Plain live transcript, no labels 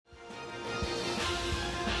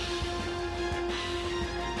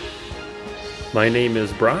My name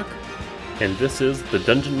is Brock, and this is the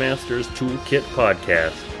Dungeon Masters Toolkit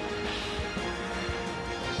Podcast.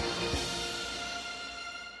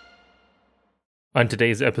 On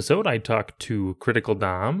today's episode, I talk to Critical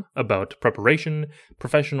Dom about preparation,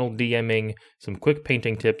 professional DMing, some quick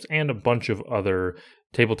painting tips, and a bunch of other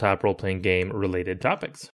tabletop role-playing game-related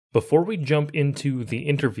topics. Before we jump into the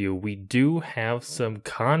interview, we do have some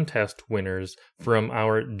contest winners from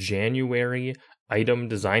our January item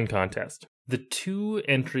design contest. The two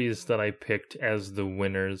entries that I picked as the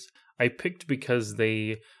winners, I picked because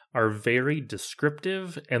they are very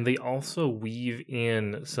descriptive and they also weave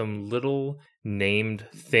in some little named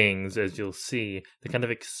things, as you'll see, to kind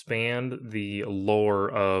of expand the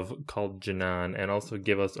lore of Called Jinan and also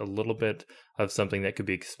give us a little bit of something that could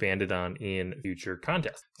be expanded on in future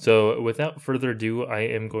contests. So without further ado, I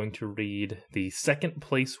am going to read the second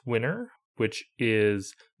place winner, which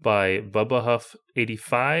is by Bubba Huff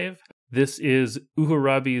 85. This is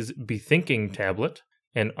Uhurabi's Bethinking Tablet,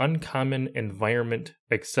 an uncommon environment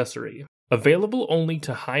accessory. Available only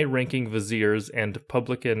to high-ranking viziers and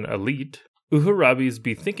publican elite, Uhurabi's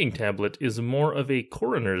Bethinking Tablet is more of a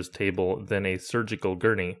coroner's table than a surgical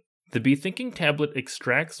gurney. The Bethinking Tablet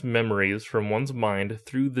extracts memories from one's mind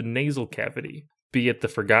through the nasal cavity, be it the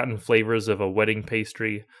forgotten flavors of a wedding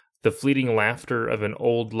pastry, the fleeting laughter of an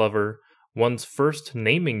old lover, one's first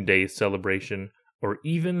naming day celebration, or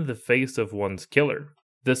even the face of one's killer.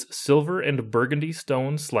 This silver and burgundy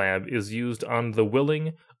stone slab is used on the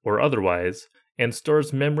willing or otherwise, and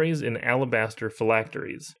stores memories in alabaster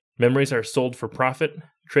phylacteries. Memories are sold for profit,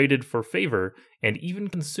 traded for favor, and even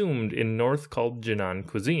consumed in North Called Jinan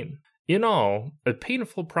cuisine. In all, a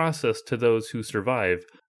painful process to those who survive,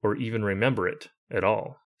 or even remember it at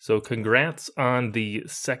all. So congrats on the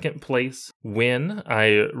second place win.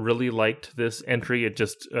 I really liked this entry. It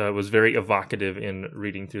just was very evocative in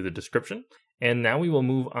reading through the description. And now we will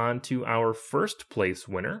move on to our first place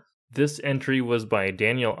winner. This entry was by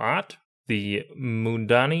Daniel Ott, the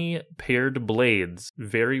Mundani Paired Blades,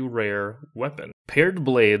 very rare weapon. Paired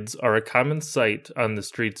blades are a common sight on the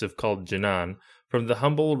streets of Called Jinan, from the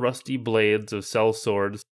humble rusty blades of sell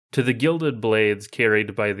swords to the gilded blades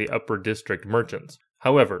carried by the upper district merchants.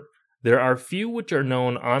 However, there are few which are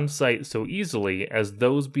known on sight so easily as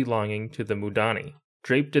those belonging to the Mundani.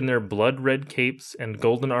 Draped in their blood-red capes and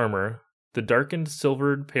golden armor, the darkened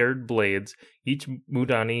silvered paired blades each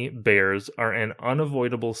Mundani bears are an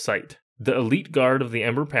unavoidable sight. The elite guard of the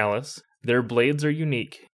Ember Palace, their blades are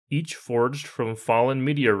unique, each forged from fallen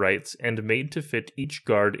meteorites and made to fit each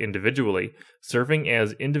guard individually, serving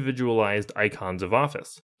as individualized icons of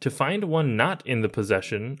office. To find one not in the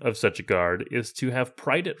possession of such a guard is to have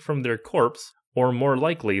pried it from their corpse, or more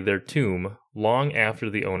likely their tomb, long after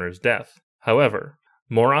the owner's death. However,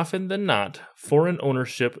 more often than not, foreign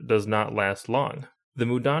ownership does not last long. The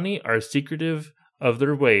Mundani are secretive of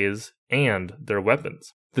their ways and their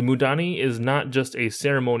weapons. The Mundani is not just a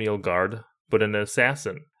ceremonial guard, but an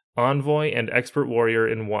assassin, envoy, and expert warrior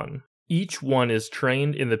in one. Each one is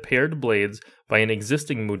trained in the paired blades by an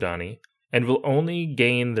existing Mundani, and will only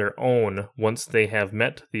gain their own once they have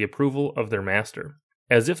met the approval of their master.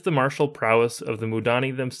 As if the martial prowess of the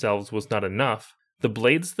Mundani themselves was not enough, the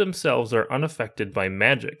blades themselves are unaffected by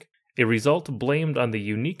magic, a result blamed on the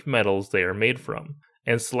unique metals they are made from,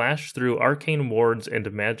 and slash through arcane wards and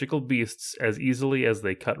magical beasts as easily as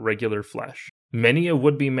they cut regular flesh. Many a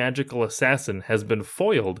would-be magical assassin has been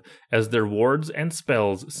foiled as their wards and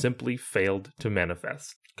spells simply failed to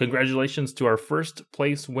manifest. Congratulations to our first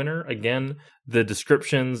place winner. Again, the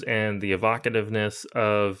descriptions and the evocativeness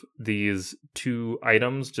of these two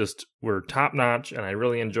items just were top-notch, and I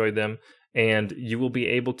really enjoyed them. And you will be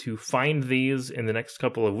able to find these in the next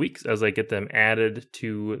couple of weeks as I get them added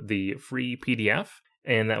to the free PDF.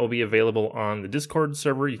 And that will be available on the Discord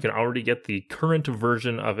server. You can already get the current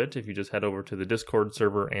version of it if you just head over to the Discord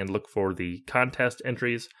server and look for the contest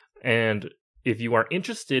entries. And if you are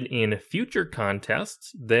interested in future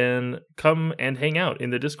contests, then come and hang out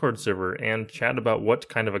in the Discord server and chat about what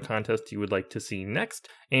kind of a contest you would like to see next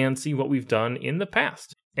and see what we've done in the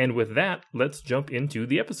past. And with that, let's jump into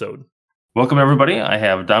the episode. Welcome, everybody. I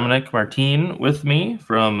have Dominic Martin with me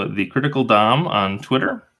from the Critical Dom on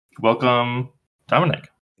Twitter. Welcome, Dominic.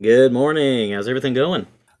 Good morning. How's everything going?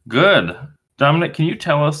 Good. Dominic, can you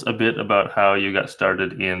tell us a bit about how you got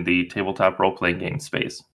started in the tabletop role-playing game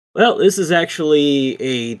space? Well, this is actually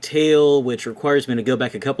a tale which requires me to go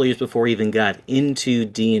back a couple of years before I even got into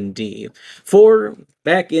D&D. For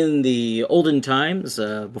back in the olden times,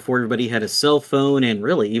 before everybody had a cell phone and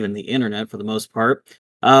really even the internet for the most part,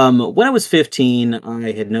 when I was 15,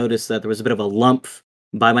 I had noticed that there was a bit of a lump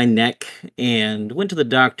by my neck and went to the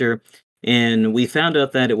doctor. And we found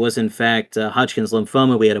out that it was, in fact, Hodgkin's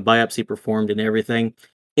lymphoma. We had a biopsy performed and everything.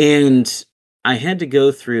 And I had to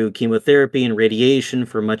go through chemotherapy and radiation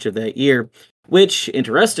for much of that year, which,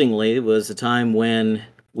 interestingly, was a time when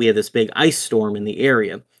we had this big ice storm in the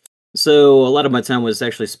area. So a lot of my time was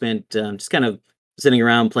actually spent just kind of sitting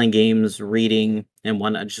around playing games, reading, and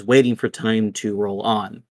whatnot, just waiting for time to roll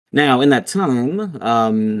on. Now, in that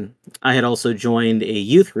time, I had also joined a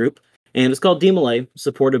youth group, and it's called DMLA,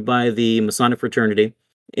 supported by the Masonic fraternity.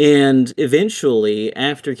 And eventually,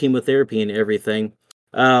 after chemotherapy and everything,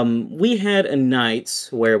 we had a night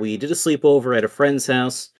where we did a sleepover at a friend's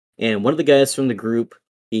house, and one of the guys from the group,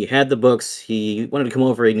 he had the books. He wanted to come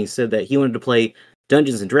over and he said that he wanted to play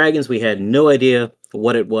Dungeons and Dragons. We had no idea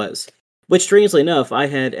what it was. Which, strangely enough, I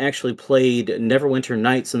had actually played Neverwinter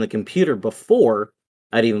Nights on the computer before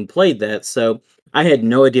I'd even played that, so I had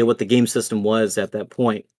no idea what the game system was at that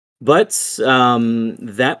point. But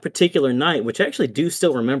that particular night, which I actually do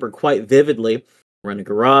still remember quite vividly, we're in a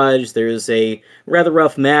garage. There's a rather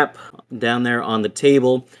rough map down there on the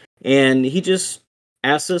table, and he just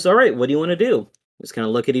asks us, "All right, what do you want to do?" We just kind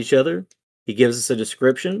of look at each other. He gives us a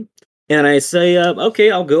description, and I say,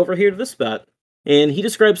 "Okay, I'll go over here to this spot." And he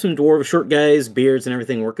describes some dwarves, short guys, beards, and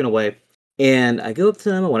everything working away. And I go up to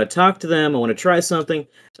them. I want to talk to them. I want to try something.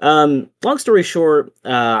 Long story short,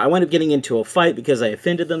 I wind up getting into a fight because I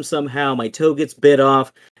offended them somehow. My toe gets bit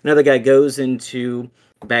off. Another guy goes into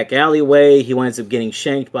a back alleyway. He winds up getting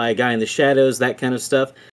shanked by a guy in the shadows, that kind of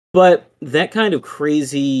stuff. But that kind of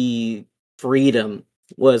crazy freedom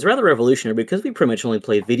was rather revolutionary because we pretty much only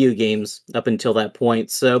played video games up until that point.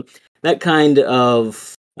 So that kind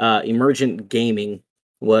of emergent gaming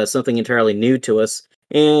was something entirely new to us.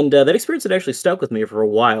 And that experience had actually stuck with me for a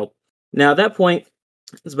while. Now, at that point,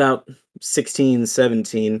 I was about 16,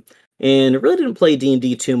 17, and I really didn't play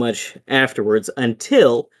D&D too much afterwards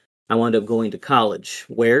until I wound up going to college,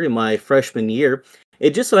 where in my freshman year, it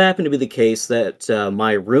just so happened to be the case that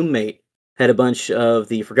my roommate had a bunch of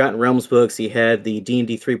the Forgotten Realms books. He had the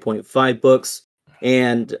D&D 3.5 books,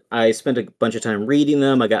 and I spent a bunch of time reading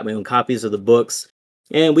them. I got my own copies of the books,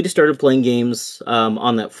 and we just started playing games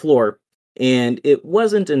on that floor. And it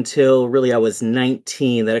wasn't until really I was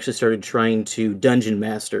 19 that I actually started trying to Dungeon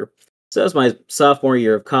Master. So that was my sophomore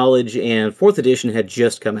year of college, and 4th edition had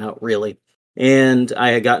just come out, really. And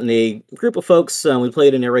I had gotten a group of folks. We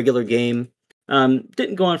played an irregular game.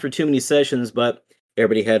 Didn't go on for too many sessions, but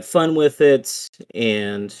everybody had fun with it,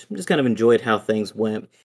 and just kind of enjoyed how things went.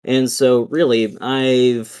 And so, really,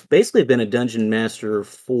 I've basically been a Dungeon Master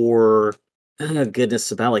for oh,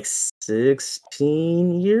 goodness, about like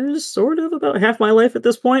 16 years, sort of, about half my life at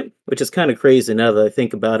this point, which is kind of crazy now that I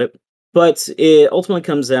think about it. But it ultimately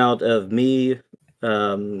comes out of me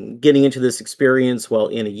getting into this experience while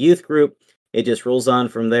in a youth group. It just rolls on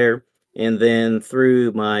from there. And then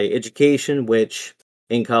through my education, which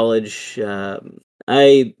in college,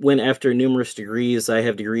 I went after numerous degrees. I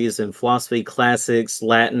have degrees in philosophy, classics,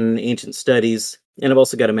 Latin, ancient studies, and I've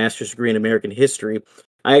also got a master's degree in American history.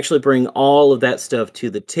 I actually bring all of that stuff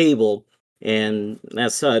to the table, and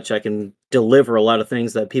as such, I can deliver a lot of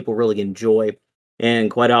things that people really enjoy.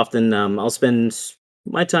 And quite often, I'll spend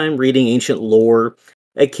my time reading ancient lore,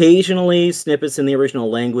 occasionally snippets in the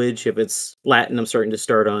original language. If it's Latin, I'm starting to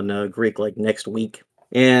start on Greek like next week.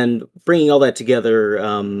 And bringing all that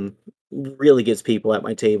together really gets people at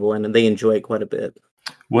my table, and they enjoy it quite a bit.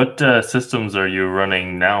 What systems are you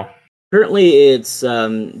running now? Currently, it's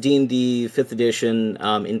D&D 5th edition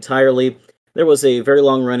entirely. There was a very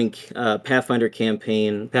long-running Pathfinder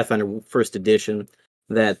campaign, Pathfinder 1st edition,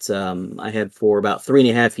 that I had for about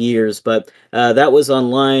 3.5 years, but that was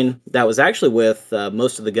online. That was actually with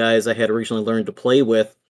most of the guys I had originally learned to play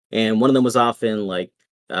with, and one of them was off in like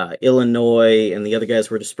Illinois, and the other guys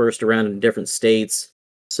were dispersed around in different states.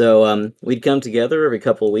 So we'd come together every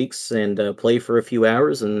couple of weeks and play for a few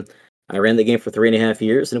hours, and I ran the game for 3.5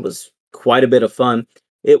 years, and it was quite a bit of fun.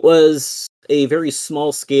 It was a very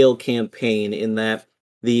small scale campaign in that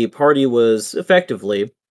the party was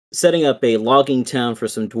effectively setting up a logging town for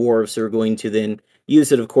some dwarves who are going to then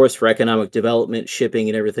use it, of course, for economic development, shipping,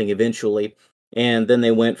 and everything eventually. And then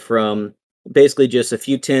they went from basically just a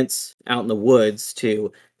few tents out in the woods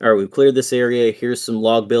to, all right, we've cleared this area, here's some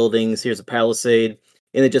log buildings, here's a palisade,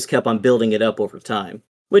 and they just kept on building it up over time,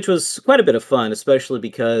 which was quite a bit of fun, especially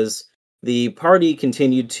because the party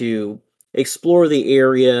continued to explore the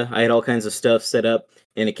area. I had all kinds of stuff set up,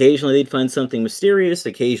 and occasionally they'd find something mysterious,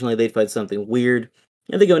 occasionally they'd find something weird,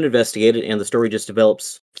 and they go and investigate it, and the story just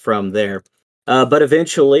develops from there. But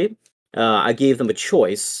eventually, I gave them a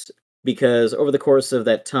choice, because over the course of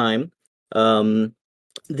that time, um,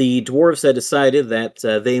 the dwarves had decided that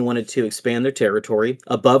they wanted to expand their territory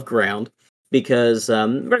above ground because,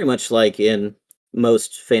 very much like in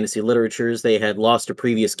most fantasy literatures, they had lost a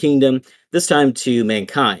previous kingdom, this time to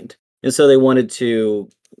mankind. And so they wanted to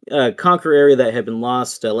conquer area that had been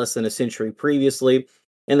lost less than a century previously.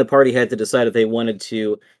 And the party had to decide if they wanted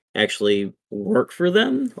to actually work for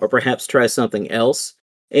them or perhaps try something else.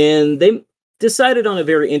 And they decided on a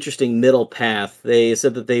very interesting middle path. They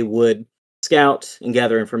said that they would scout and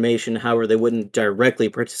gather information. However, they wouldn't directly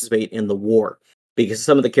participate in the war because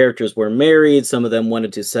some of the characters were married, some of them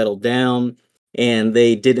wanted to settle down, and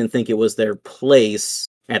they didn't think it was their place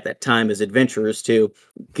at that time as adventurers to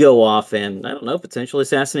go off and, I don't know, potentially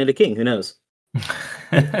assassinate a king. Who knows?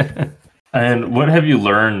 And what have you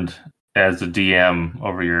learned as a DM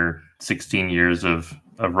over your 16 years of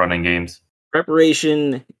running games?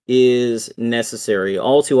 Preparation is necessary.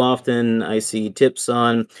 All too often, I see tips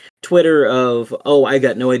on Twitter of, oh, I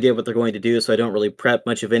got no idea what they're going to do, so I don't really prep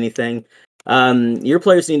much of anything. Your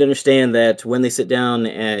players need to understand that when they sit down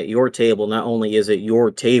at your table, not only is it your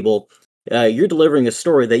table, you're delivering a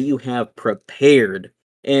story that you have prepared.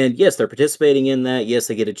 And yes, they're participating in that. Yes,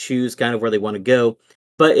 they get to choose kind of where they want to go.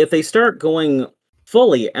 But if they start going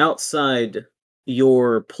fully outside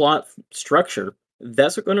your plot structure,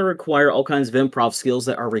 that's going to require all kinds of improv skills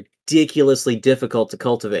that are ridiculously difficult to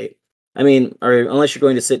cultivate. I mean, unless you're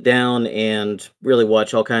going to sit down and really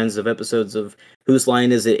watch all kinds of episodes of Whose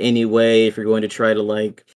Line Is It Anyway, if you're going to try to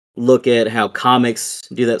like look at how comics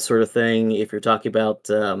do that sort of thing, if you're talking about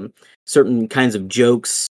certain kinds of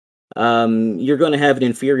jokes, you're going to have an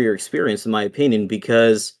inferior experience, in my opinion,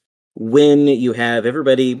 because when you have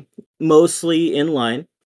everybody mostly in line,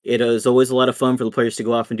 it is always a lot of fun for the players to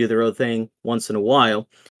go off and do their own thing once in a while.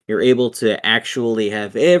 You're able to actually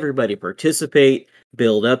have everybody participate,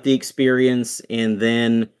 build up the experience, and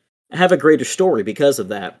then have a greater story because of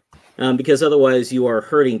that. Because otherwise, you are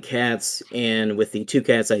herding cats, and with the two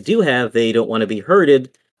cats I do have, they don't want to be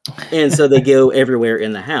herded, and so they go everywhere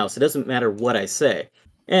in the house. It doesn't matter what I say.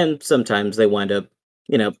 And sometimes they wind up,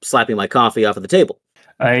 slapping my coffee off of the table.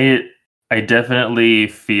 I definitely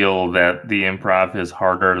feel that the improv is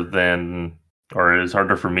harder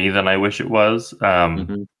for me than I wish it was.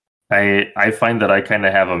 I find that I kind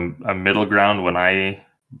of have a middle ground when I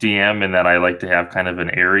DM, and that I like to have kind of an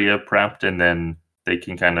area prepped, and then they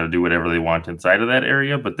can kind of do whatever they want inside of that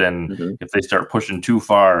area. But then if they start pushing too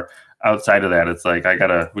far outside of that, it's like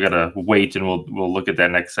we gotta wait, and we'll look at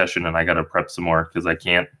that next session, and I gotta prep some more because I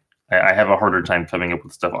have a harder time coming up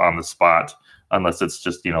with stuff on the spot unless it's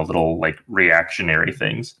just little like reactionary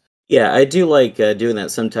things. Yeah, I do like doing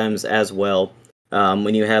that sometimes as well.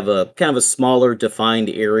 When you have a kind of a smaller defined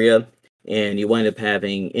area and you wind up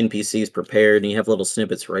having NPCs prepared and you have little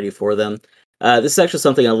snippets ready for them. This is actually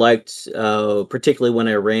something I liked, particularly when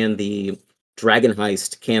I ran the Dragon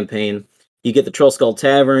Heist campaign. You get the Troll Skull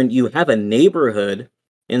Tavern, you have a neighborhood,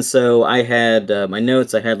 and so I had my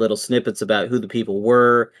notes, I had little snippets about who the people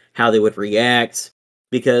were, how they would react,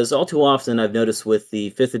 because all too often I've noticed with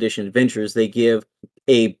the 5th edition adventures, they give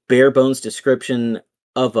a bare bones description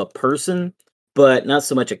of a person, but not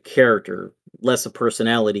so much a character, less a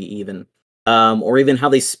personality even, or even how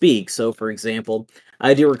they speak. So, for example,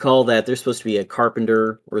 I do recall that there's supposed to be a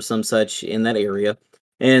carpenter or some such in that area,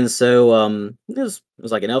 and so it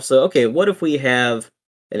was like an elf. So, okay, what if we have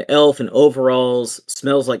an elf in overalls,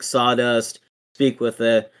 smells like sawdust, speak with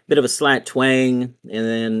a bit of a slight twang, and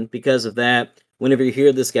then because of that, whenever you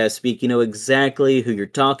hear this guy speak, you know exactly who you're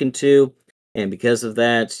talking to, and because of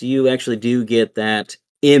that, you actually do get that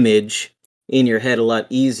image in your head a lot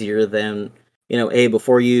easier than,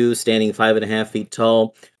 before you, standing 5.5 feet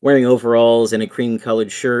tall, wearing overalls and a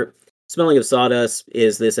cream-colored shirt, smelling of sawdust,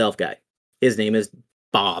 is this elf guy. His name is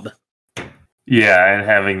Bob. Yeah, and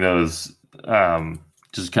having those,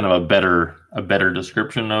 just kind of a better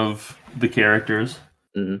description of the characters.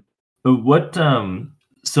 What,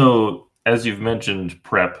 so as you've mentioned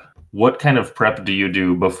prep, what kind of prep do you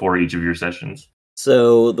do before each of your sessions?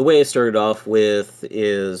 So the way I started off with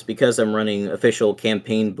is, because I'm running official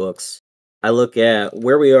campaign books, I look at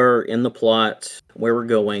where we are in the plot, where we're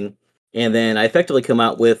going, and then I effectively come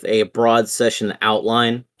out with a broad session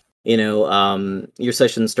outline. Your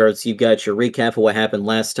session starts, you've got your recap of what happened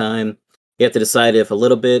last time. You have to decide if a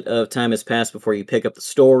little bit of time has passed before you pick up the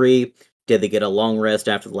story. Did they get a long rest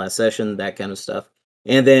after the last session? That kind of stuff.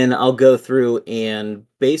 And then I'll go through and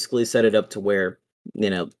basically set it up to where,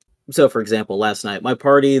 so for example, last night, my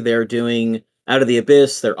party, they're doing Out of the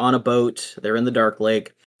Abyss, they're on a boat, they're in the Dark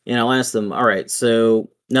Lake, and I'll ask them, all right, so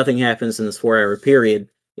nothing happens in this 4-hour period.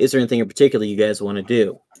 Is there anything in particular you guys want to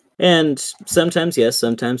do? And sometimes yes,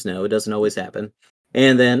 sometimes no, it doesn't always happen.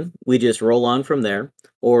 and then we just roll on from there.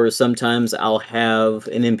 Or sometimes I'll have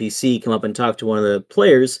an NPC come up and talk to one of the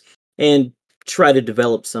players and try to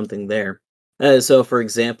develop something there. So, for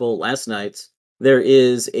example, last night there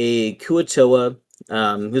is a Kuatoa,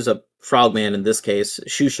 who's a frogman in this case,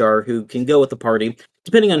 Shushar, who can go with the party,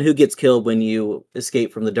 depending on who gets killed when you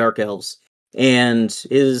escape from the Dark Elves. And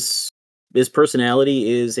his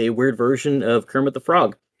personality is a weird version of Kermit the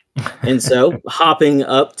Frog. And so, hopping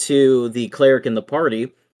up to the cleric in the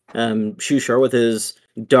party, Shushar, with his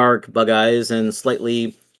dark bug eyes and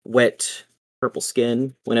slightly wet purple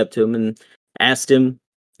skin, went up to him and asked him,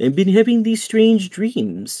 "I've been having these strange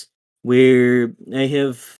dreams where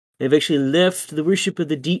I've actually left the worship of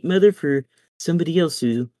the Deep Mother for somebody else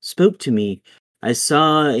who spoke to me. I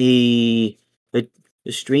saw a,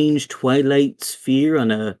 a strange twilight sphere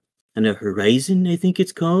on a horizon, I think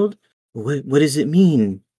it's called. What does it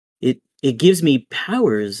mean? It gives me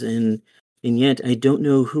powers, and yet I don't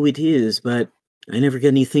know who it is, but I never got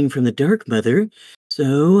anything from the Dark Mother,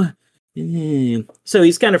 so so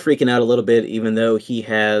he's kind of freaking out a little bit, even though he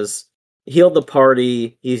has healed the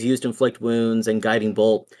party, he's used Inflict Wounds and Guiding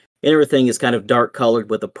Bolt, and everything is kind of dark colored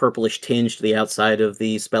with a purplish tinge to the outside of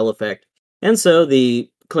the spell effect. And so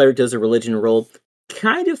the cleric does a religion roll,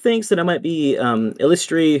 kind of thinks that it might be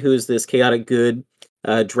Illustri, who's this chaotic good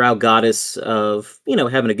drow goddess of,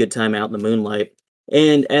 having a good time out in the moonlight.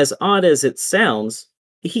 And as odd as it sounds,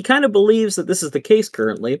 he kind of believes that this is the case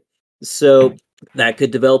currently. So that could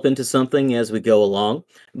develop into something as we go along.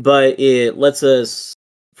 But it lets us,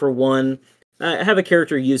 for one, have a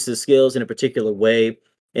character use his skills in a particular way.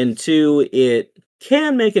 And two, it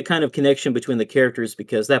can make a kind of connection between the characters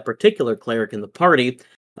because that particular cleric in the party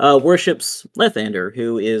worships Lethander,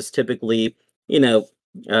 who is typically,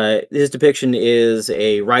 his depiction is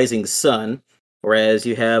a rising sun, whereas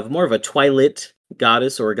you have more of a twilight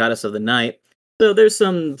goddess or a goddess of the night. So there's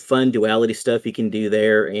some fun duality stuff you can do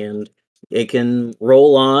there, and it can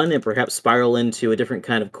roll on and perhaps spiral into a different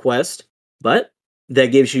kind of quest. But that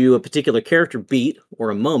gives you a particular character beat or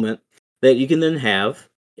a moment that you can then have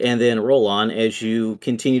and then roll on as you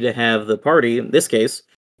continue to have the party, in this case,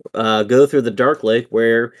 go through the Dark Lake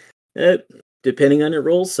where, depending on your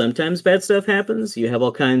rolls, sometimes bad stuff happens. You have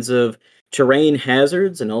all kinds of terrain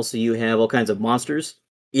hazards, and also you have all kinds of monsters,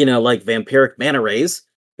 like vampiric manta rays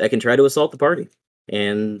that can try to assault the party.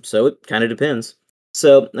 And so it kind of depends.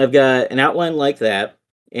 So I've got an outline like that,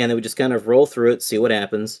 and then we just kind of roll through it, see what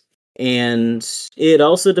happens. And it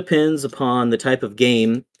also depends upon the type of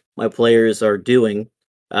game my players are doing.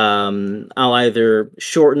 I'll either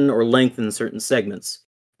shorten or lengthen certain segments.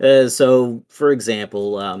 So, for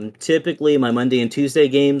example, typically my Monday and Tuesday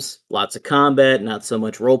games, lots of combat, not so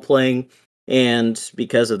much role playing, and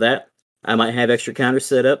because of that, I might have extra counters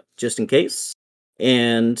set up just in case,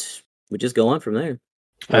 and we just go on from there.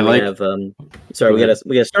 And we have we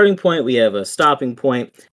got a starting point, we have a stopping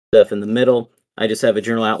point, stuff in the middle. I just have a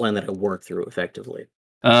general outline that I work through effectively.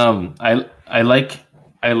 I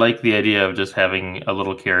like the idea of just having a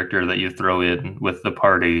little character that you throw in with the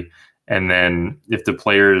party, and then if the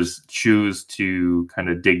players choose to kind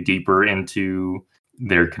of dig deeper into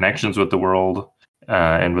their connections with the world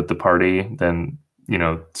and with the party, then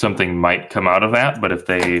something might come out of that. But if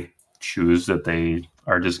they choose that they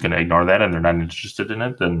are just going to ignore that and they're not interested in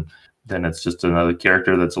it, then it's just another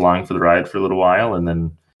character that's along for the ride for a little while, and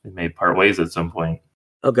then they may part ways at some point.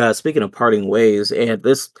 Oh god, speaking of parting ways, and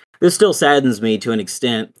this still saddens me to an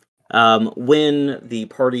extent. When the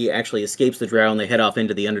party actually escapes the drow and they head off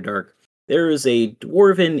into the Underdark, there is a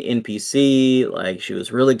dwarven NPC, like she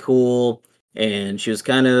was really cool, and she was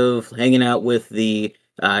kind of hanging out with the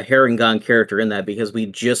Harengon character in that because we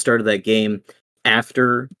just started that game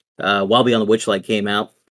after While Beyond the Witchlight came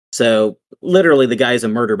out. So literally the guy's a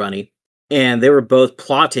murder bunny, and they were both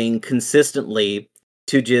plotting consistently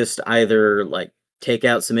to just either like take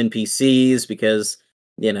out some NPCs because,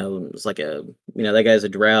 it's like that guy's a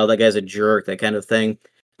drow, that guy's a jerk, that kind of thing.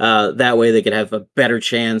 That way they could have a better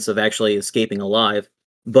chance of actually escaping alive.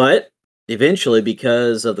 But eventually,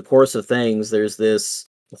 because of the course of things, there's this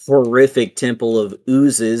horrific temple of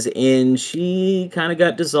oozes, and she kind of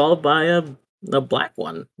got dissolved by a black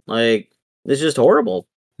one. Like, it's just horrible.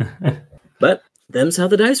 But them's how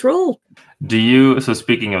the dice roll. So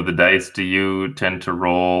speaking of the dice, do you tend to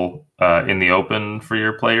roll in the open for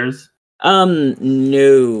your players?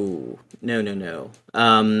 No.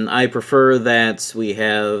 I prefer that we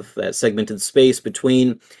have that segmented space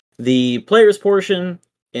between the player's portion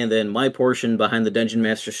and then my portion behind the Dungeon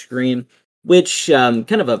Master screen, which,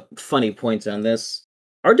 kind of a funny point on this.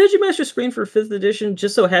 Our Dungeon Master screen for 5th edition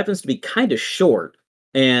just so happens to be kind of short.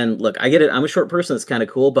 And look, I get it. I'm a short person. It's kind of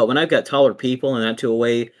cool, but when I've got taller people and not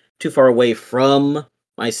too far away from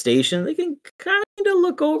my station, they can kind of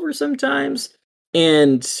look over sometimes.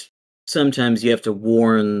 And sometimes you have to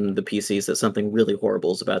warn the PCs that something really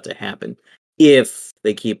horrible is about to happen if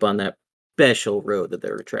they keep on that special road that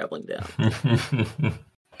they're traveling down.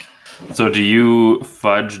 So, do you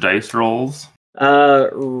fudge dice rolls?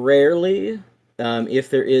 Rarely. If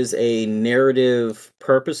there is a narrative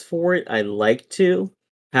purpose for it, I like to.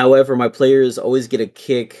 However, my players always get a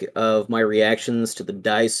kick of my reactions to the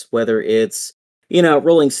dice, whether it's,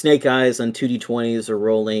 rolling snake eyes on 2d20s or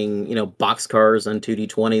rolling, boxcars on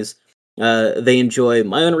 2d20s. They enjoy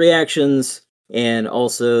my own reactions, and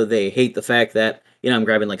also they hate the fact that, I'm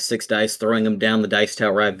grabbing like 6 dice, throwing them down the dice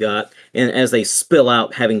tower I've got, and as they spill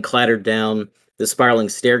out, having clattered down the spiraling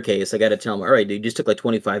staircase, I gotta tell them, all right, dude, you just took like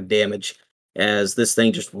 25 damage as this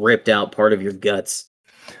thing just ripped out part of your guts.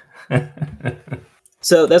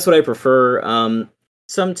 So that's what I prefer.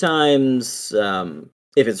 Sometimes,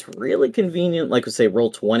 if it's really convenient, like we say,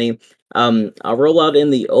 roll 20, I'll roll out in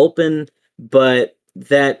the open, but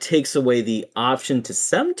that takes away the option to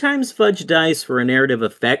sometimes fudge dice for a narrative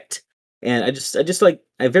effect. And I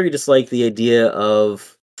very dislike the idea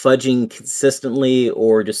of fudging consistently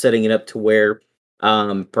or just setting it up to where,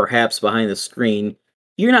 perhaps behind the screen,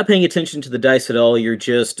 you're not paying attention to the dice at all. You're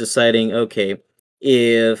just deciding, okay,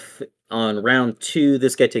 if on round 2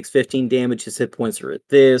 this guy takes 15 damage, his hit points are at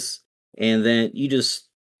this, and then you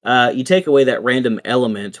take away that random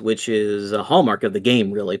element, which is a hallmark of the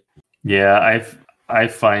game, really. Yeah, I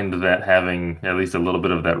find that having at least a little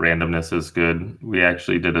bit of that randomness is good. We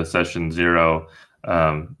actually did a session 0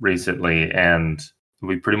 recently, and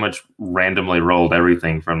we pretty much randomly rolled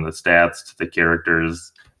everything from the stats to the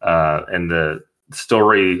characters, and the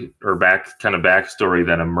story or backstory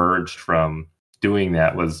that emerged from doing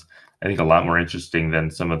that was, I think, a lot more interesting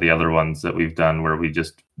than some of the other ones that we've done where we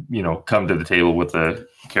just, come to the table with the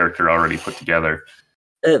character already put together.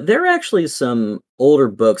 There are actually some older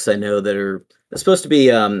books I know that are supposed to be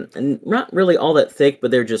not really all that thick,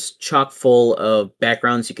 but they're just chock full of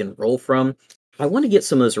backgrounds you can roll from. I want to get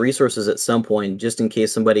some of those resources at some point, just in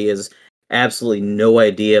case somebody has absolutely no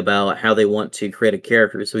idea about how they want to create a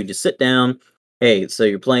character. So we just sit down. Hey, so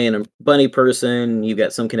you're playing a bunny person, you've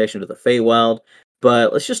got some connection to the Feywild,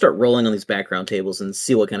 but let's just start rolling on these background tables and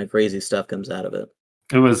see what kind of crazy stuff comes out of it.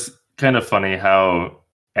 It was kind of funny how,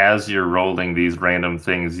 as you're rolling these random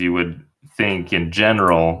things, you would think in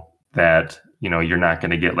general that, you're not going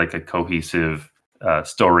to get like a cohesive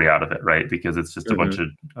story out of it, right? Because it's just a bunch of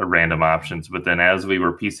random options. But then as we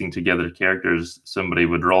were piecing together characters, somebody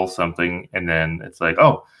would roll something and then it's like,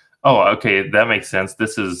 oh, okay, that makes sense.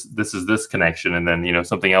 This is this connection. And then,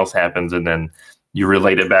 something else happens and then you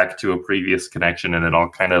relate it back to a previous connection and it all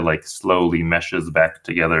kind of like slowly meshes back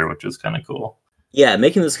together, which is kind of cool. Yeah,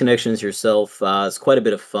 making those connections yourself is quite a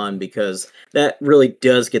bit of fun because that really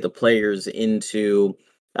does get the players into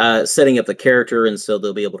setting up the character, and so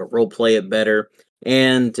they'll be able to role play it better.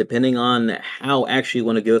 And depending on how actually you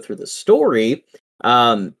want to go through the story,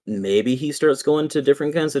 maybe he starts going to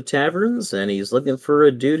different kinds of taverns and he's looking for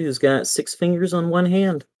a dude who's got 6 fingers on one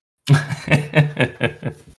hand.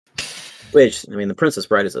 Which, I mean, The Princess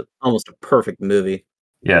Bride is almost a perfect movie.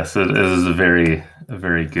 Yes, it is a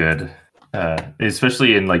very good.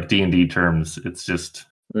 Especially in like D&D terms, it's just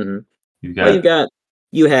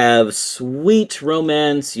you have sweet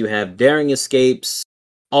romance, you have daring escapes,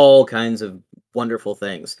 all kinds of wonderful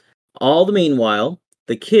things. All the meanwhile,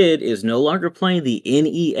 the kid is no longer playing the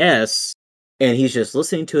NES, and he's just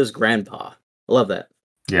listening to his grandpa. I love that.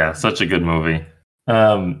 Yeah, such a good movie.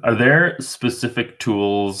 Are there specific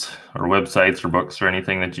tools or websites or books or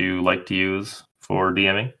anything that you like to use for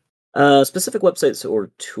DMing? Specific websites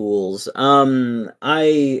or tools.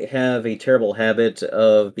 I have a terrible habit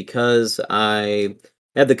of, because I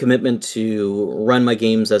have the commitment to run my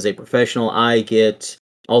games as a professional, I get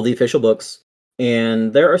all the official books.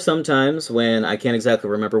 And there are some times when I can't exactly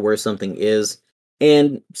remember where something is.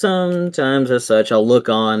 And sometimes, as such, I'll look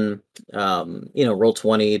on,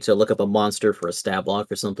 Roll20 to look up a monster for a stat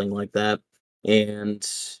block or something like that. And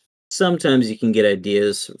sometimes you can get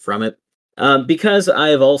ideas from it. Because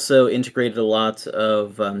I've also integrated a lot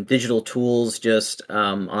of digital tools just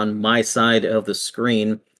on my side of the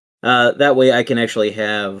screen, that way I can actually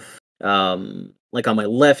have, like on my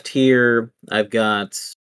left here, I've got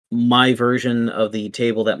my version of the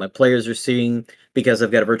table that my players are seeing, because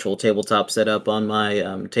I've got a virtual tabletop set up on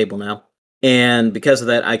my table now. And because of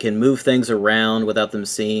that, I can move things around without them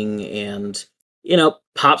seeing and,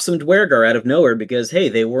 pop some Dwergar out of nowhere because, hey,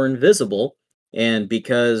 they were invisible. And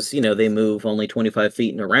because, they move only 25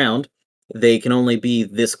 feet and around, they can only be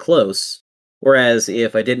this close. Whereas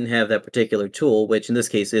if I didn't have that particular tool, which in this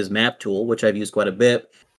case is Map Tool, which I've used quite a bit,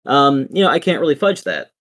 I can't really fudge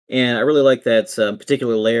that. And I really like that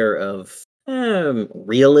particular layer of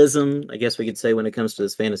realism, I guess we could say, when it comes to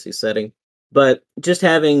this fantasy setting. But just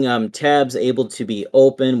having tabs able to be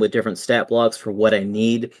open with different stat blocks for what I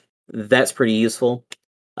need, that's pretty useful.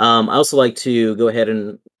 I also like to go ahead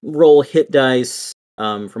and roll hit dice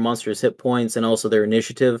for monsters' hit points and also their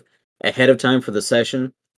initiative ahead of time for the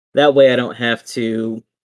session. That way I don't have to,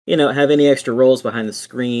 have any extra rolls behind the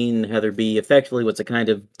screen, have there be effectively what's a kind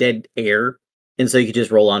of dead air. And so you could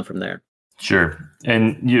just roll on from there. Sure.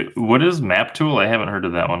 And what is Map Tool? I haven't heard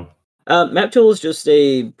of that one. Map Tool is just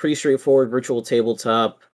a pretty straightforward virtual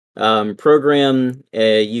tabletop program.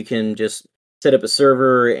 You can just set up a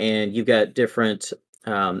server, and you've got different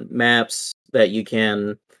maps that you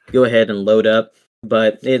can go ahead and load up.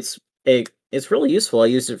 But it's really useful. I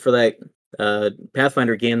used it for that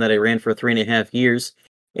Pathfinder game that I ran for 3.5 years,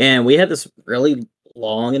 and we had this really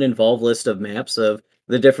long and involved list of maps of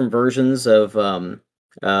the different versions of.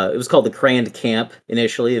 It was called the Crayon Camp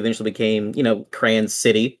initially. Eventually became, Crayon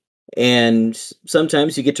City. And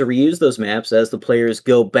sometimes you get to reuse those maps as the players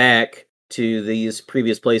go back to these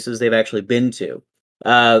previous places they've actually been to.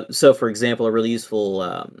 So, for example, a really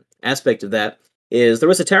useful aspect of that is there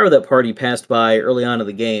was a tower that party passed by early on in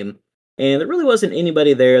the game, and there really wasn't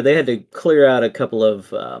anybody there. They had to clear out a couple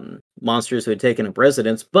of monsters who had taken up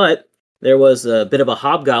residence, but there was a bit of a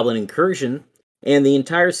hobgoblin incursion, and the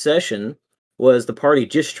entire session was the party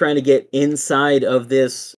just trying to get inside of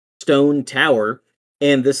this stone tower,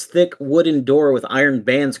 and this thick wooden door with iron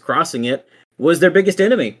bands crossing it was their biggest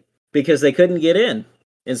enemy because they couldn't get in.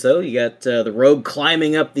 And so you got the rogue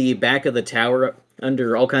climbing up the back of the tower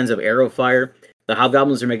under all kinds of arrow fire. The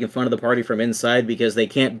hobgoblins are making fun of the party from inside because they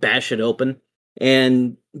can't bash it open.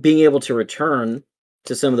 And being able to return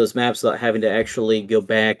to some of those maps without having to actually go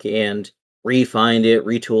back and re-find it,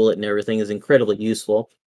 retool it, and everything is incredibly useful.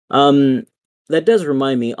 That does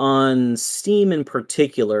remind me, on Steam in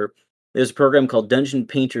particular, there's a program called Dungeon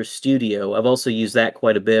Painter Studio. I've also used that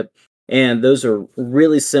quite a bit. And those are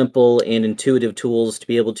really simple and intuitive tools to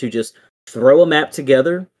be able to just throw a map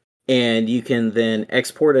together, and you can then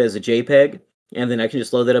export it as a JPEG, and then I can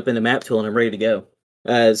just load that up in the Map Tool and I'm ready to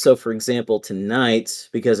go. So, for example, tonight,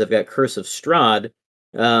 because I've got Curse of Strahd,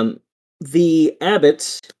 the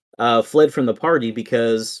abbot fled from the party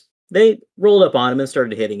because they rolled up on him and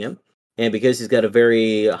started hitting him. And because he's got a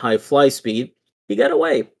very high fly speed, he got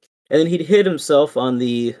away. And then he'd hit himself on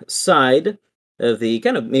the side of the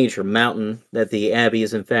kind of miniature mountain that the abbey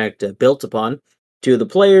is in fact built upon. Two of the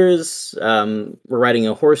players were riding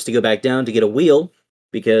a horse to go back down to get a wheel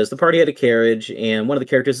because the party had a carriage, and one of the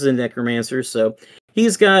characters is a necromancer, so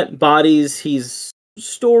he's got bodies he's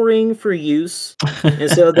storing for use,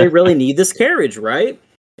 and so they really need this carriage, right?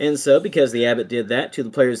 And so because the abbot did that, two of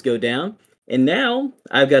the players go down, and now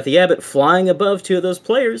I've got the abbot flying above two of those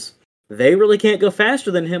players. They really can't go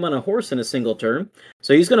faster than him on a horse in a single turn,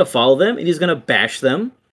 so he's going to follow them, and he's going to bash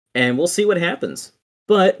them, and we'll see what happens.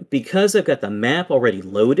 But because I've got the map already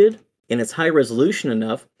loaded, and it's high resolution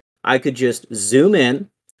enough, I could just zoom in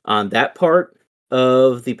on that part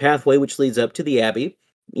of the pathway which leads up to the abbey,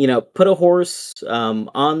 put a horse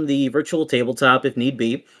on the virtual tabletop if need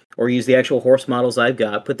be, or use the actual horse models I've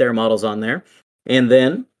got, put their models on there, and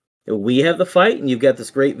then we have the fight, and you've got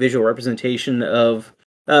this great visual representation of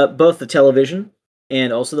both the television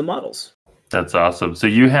and also the models. That's awesome. So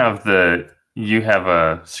you have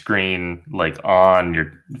a screen like on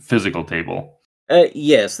your physical table.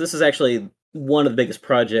 Yes, this is actually one of the biggest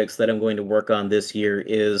projects that I'm going to work on this year.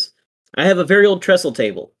 Is I have a very old trestle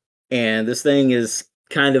table, and this thing is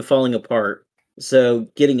kind of falling apart. So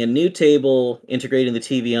getting a new table, integrating the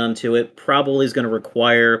TV onto it, probably is going to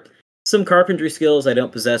require some carpentry skills I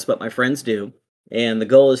don't possess, but my friends do. And the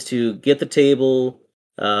goal is to get the table,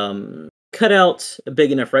 cut out a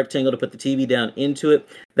big enough rectangle to put the TV down into it.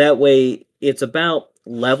 That way, it's about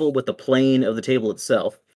level with the plane of the table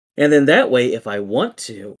itself. And then that way, if I want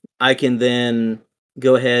to, I can then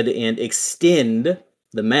go ahead and extend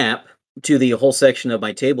the map to the whole section of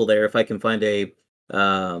my table there if I can find a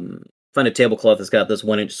tablecloth that's got those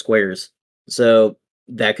 1-inch squares. So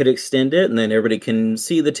that could extend it, and then everybody can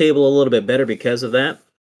see the table a little bit better because of that.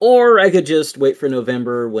 Or I could just wait for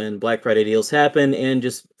November when Black Friday deals happen and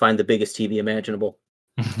just find the biggest TV imaginable.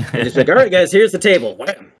 And just like, all right, guys, here's the table.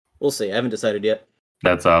 Wham! We'll see. I haven't decided yet.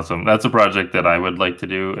 That's awesome. That's a project that I would like to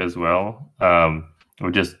do as well.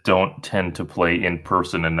 We just don't tend to play in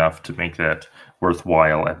person enough to make that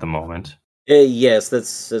worthwhile at the moment. Yes,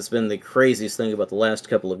 that's been the craziest thing about the last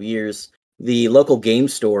couple of years. the local game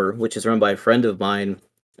store, which is run by a friend of mine,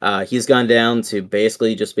 he's gone down to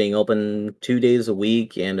basically just being open 2 days a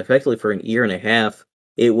week, and effectively for an year and a half,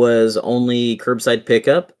 it was only curbside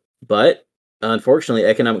pickup. But unfortunately,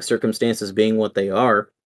 economic circumstances being what they are,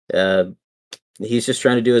 uh, he's just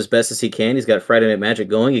trying to do as best as he can. He's got Friday Night Magic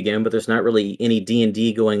going again, but there's not really any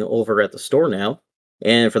D&D going over at the store now.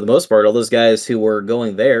 And for the most part, all those guys who were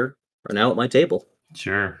going there are now at my table.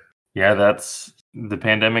 Sure. Yeah, the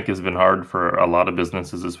pandemic has been hard for a lot of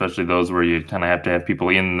businesses, especially those where you kind of have to have people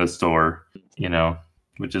in the store,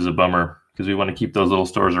 which is a bummer because we want to keep those little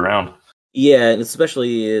stores around. Yeah, and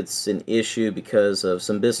especially it's an issue because of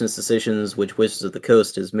some business decisions which Wizards of the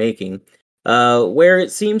Coast is making, where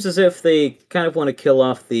it seems as if they kind of want to kill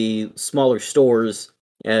off the smaller stores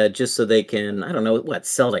just so they can, I don't know,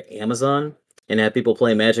 sell to Amazon and have people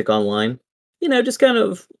play Magic online. Just kind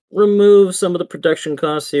of remove some of the production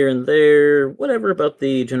costs here and there, whatever about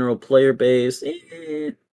the general player base.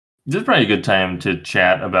 This is probably a good time to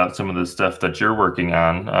chat about some of the stuff that you're working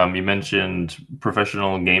on. You mentioned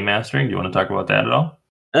professional game mastering. Do you want to talk about that at all?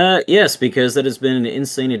 Yes, because that has been an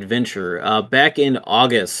insane adventure. Back in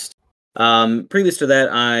August, previous to that,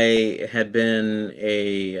 I had been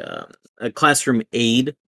a classroom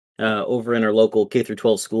aide over in our local K through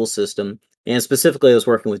 12 school system, and specifically, I was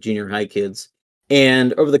working with junior high kids.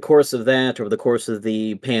 And over the course of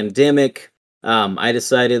the pandemic, I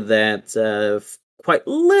decided that quite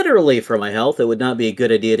literally for my health, it would not be a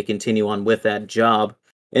good idea to continue on with that job.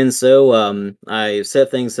 And so I set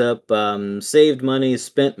things up, saved money,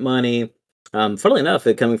 spent money. Funnily enough,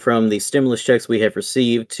 it coming from the stimulus checks we have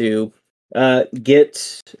received to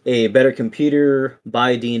get a better computer,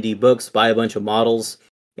 buy D&D books, buy a bunch of models,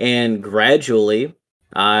 and gradually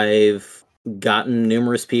I've gotten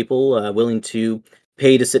numerous people willing to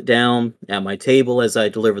pay to sit down at my table as I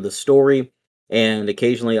deliver the story, and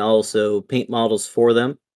occasionally I'll also paint models for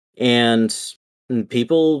them. And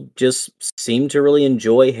people just seem to really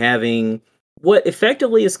enjoy having what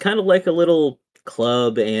effectively is kind of like a little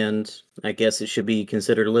club, and I guess it should be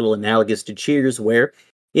considered a little analogous to Cheers, where,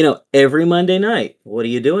 every Monday night, what are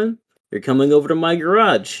you doing? You're coming over to my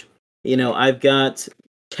garage. I've got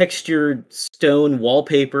textured stone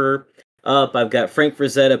wallpaper up. I've got Frank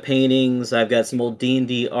Frazetta paintings. I've got some old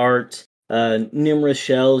D&D art, numerous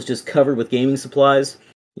shelves just covered with gaming supplies.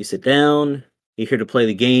 You sit down, you're here to play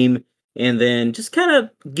the game, and then just kind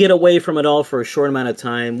of get away from it all for a short amount of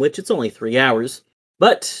time, which it's only 3 hours.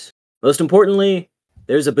 But most importantly,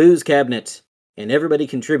 there's a booze cabinet, and everybody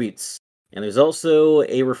contributes. And there's also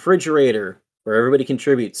a refrigerator where everybody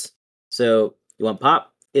contributes. So you want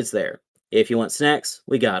pop? It's there. If you want snacks,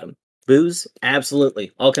 we got them. Booze?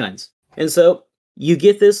 Absolutely. All kinds. And so you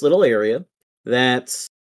get this little area that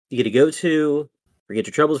you get to go to, forget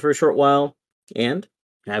your troubles for a short while, and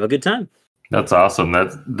have a good time. That's awesome.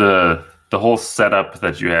 That's the whole setup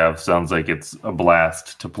that you have sounds like it's a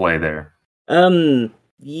blast to play there.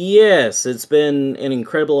 Yes, it's been an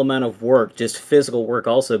incredible amount of work, just physical work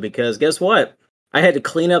also, because guess what? I had to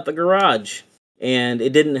clean up the garage, and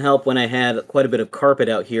it didn't help when I had quite a bit of carpet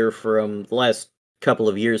out here from the last couple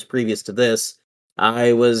of years previous to this.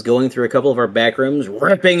 I was going through a couple of our back rooms,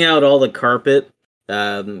 ripping out all the carpet,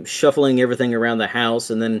 shuffling everything around the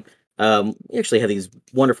house, and then we actually have these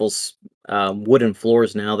wonderful wooden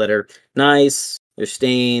floors now that are nice, they're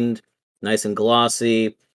stained, nice and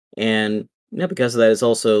glossy, and because of that, it's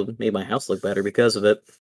also made my house look better because of it.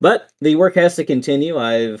 But the work has to continue.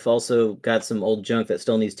 I've also got some old junk that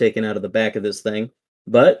still needs taken out of the back of this thing,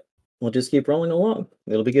 but we'll just keep rolling along.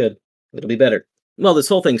 It'll be good. It'll be better. Well, this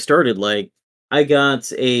whole thing started I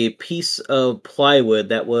got a piece of plywood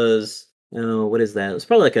that was, what is that? It was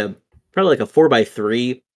probably like a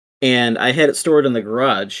 4x3, and I had it stored in the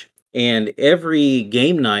garage. And every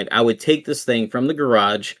game night, I would take this thing from the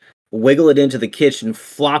garage, wiggle it into the kitchen,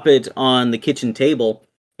 flop it on the kitchen table,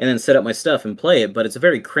 and then set up my stuff and play it. But it's a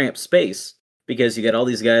very cramped space because you got all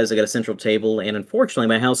these guys. I got a central table, and unfortunately,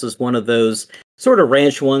 my house is one of those sort of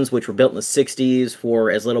ranch ones which were built in the 60s for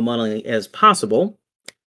as little money as possible.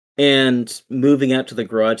 And moving out to the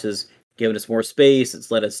garage has given us more space. It's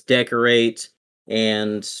let us decorate.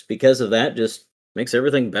 And because of that, just makes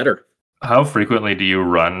everything better. How frequently do you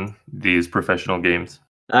run these professional games?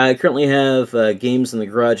 I currently have games in the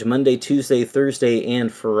garage Monday, Tuesday, Thursday,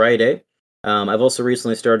 and Friday. I've also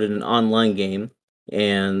recently started an online game,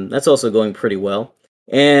 and that's also going pretty well.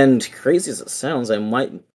 And crazy as it sounds, I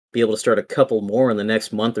might be able to start a couple more in the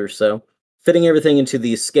next month or so. Fitting everything into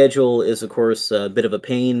the schedule is, of course, a bit of a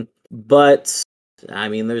pain, but, I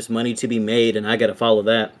mean, there's money to be made, and I got to follow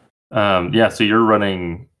that. Yeah, so you're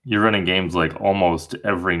running games like almost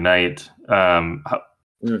every night.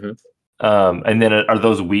 And then are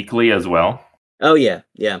those weekly as well? Oh yeah,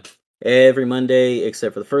 yeah. Every Monday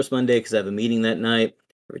except for the first Monday because I have a meeting that night.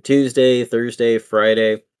 Or Tuesday, Thursday,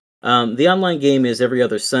 Friday. The online game is every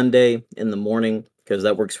other Sunday in the morning because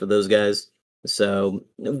that works for those guys. So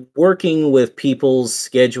working with people's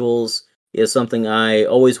schedules is something I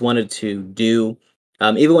always wanted to do.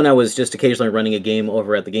 Even when I was just occasionally running a game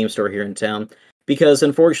over at the game store here in town, because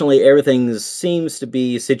unfortunately everything seems to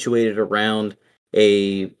be situated around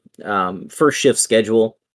a first shift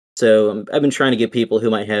schedule. So I've been trying to get people who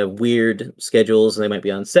might have weird schedules, and they might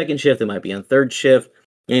be on second shift, they might be on third shift,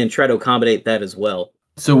 and try to accommodate that as well.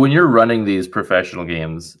 So when you're running these professional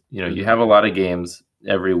games, you Mhm. have a lot of games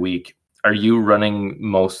every week. Are you running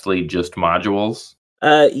mostly just modules?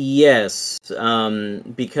 Yes,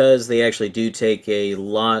 because they actually do take a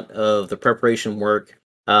lot of the preparation work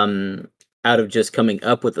um, out of just coming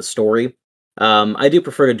up with the story. I do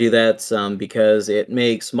prefer to do that because it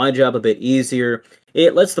makes my job a bit easier.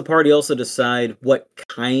 It lets the party also decide what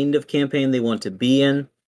kind of campaign they want to be in,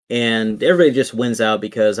 and everybody just wins out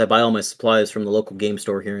because I buy all my supplies from the local game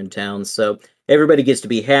store here in town. So everybody gets to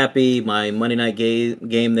be happy. My Monday night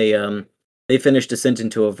game, they finished Descent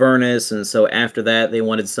into Avernus, and so after that, they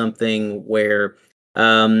wanted something where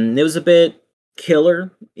it was a bit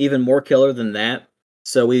killer, even more killer than that.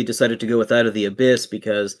 So we decided to go with Out of the Abyss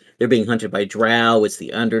because they're being hunted by Drow. It's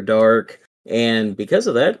the Underdark, and because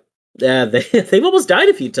of that, they've almost died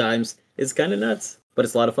a few times. It's kind of nuts, but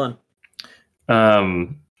it's a lot of fun.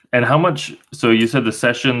 And how much? So you said the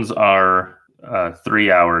sessions are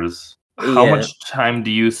 3 hours. How Yeah. much time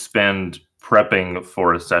do you spend prepping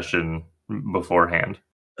for a session beforehand?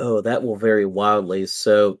 Oh, that will vary wildly.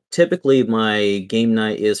 So typically, my game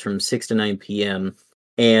night is from 6 to 9 p.m.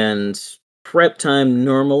 and prep time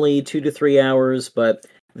normally 2 to 3 hours, but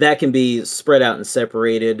that can be spread out and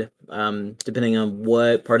separated depending on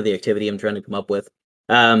what part of the activity I'm trying to come up with.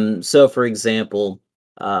 So, for example,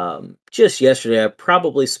 just yesterday, I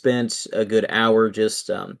probably spent a good hour just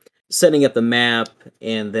setting up the map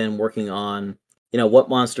and then working on, what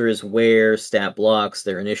monster is where, stat blocks,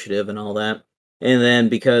 their initiative, and all that. And then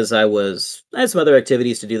because I had some other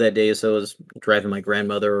activities to do that day, so I was driving my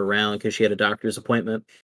grandmother around because she had a doctor's appointment.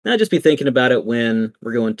 And I'd just be thinking about it when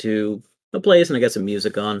we're going to a place and I got some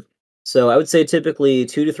music on. So I would say typically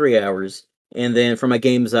 2 to 3 hours. And then for my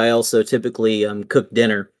games, I also typically cook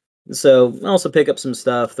dinner. So I also pick up some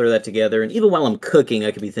stuff, throw that together, and even while I'm cooking,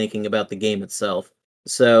 I could be thinking about the game itself.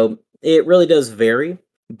 So it really does vary,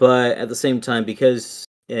 but at the same time, because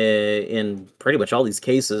in pretty much all these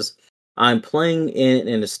cases, I'm playing in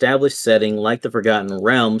an established setting like the Forgotten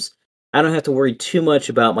Realms, I don't have to worry too much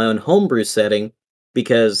about my own homebrew setting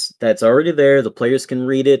because that's already there. The players can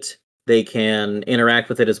read it, they can interact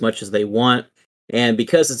with it as much as they want. And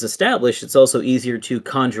because it's established, it's also easier to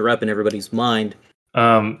conjure up in everybody's mind.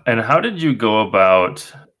 And how did you go about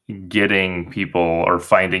getting people or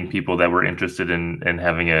finding people that were interested in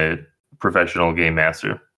having a professional game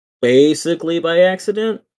master? Basically by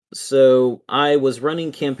accident. So I was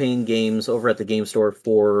running campaign games over at the game store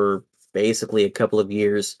for basically a couple of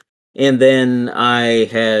years. And then I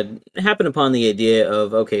had happened upon the idea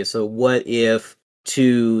of, okay, so what if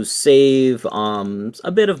to save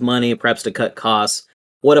a bit of money, perhaps to cut costs,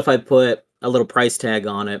 what if I put a little price tag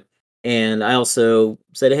on it? And I also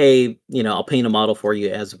said, hey, I'll paint a model for you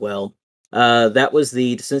as well. That was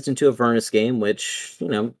the Descent into Avernus game, which,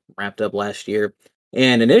 wrapped up last year.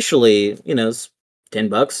 And initially, it's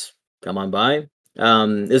 $10. Come on by.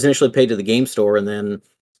 It was initially paid to the game store, and then,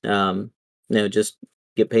 um, just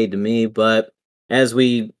get paid to me. But as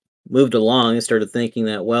we moved along, I started thinking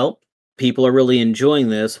that, well, people are really enjoying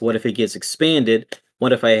this. What if it gets expanded?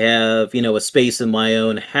 What if I have, a space in my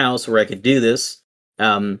own house where I could do this,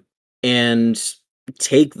 um, and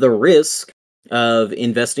take the risk of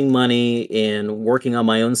investing money in working on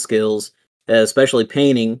my own skills, especially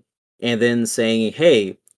painting, and then saying,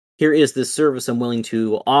 hey, here is this service I'm willing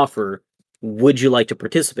to offer. Would you like to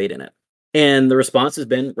participate in it? And the response has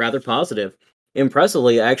been rather positive.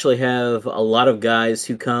 Impressively, I actually have a lot of guys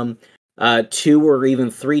who come 2 or even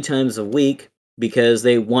 3 times a week because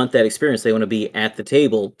they want that experience. They want to be at the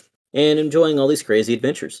table and enjoying all these crazy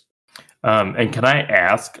adventures. And can I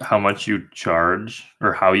ask how much you charge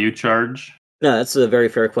or how you charge? No, that's a very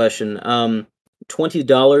fair question.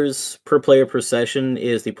 $20 per player per session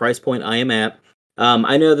is the price point I am at.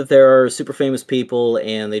 I know that there are super famous people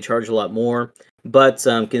and they charge a lot more, but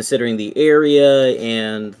considering the area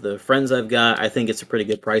and the friends I've got, I think it's a pretty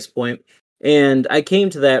good price point. And I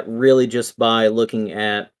came to that really just by looking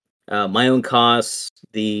at my own costs,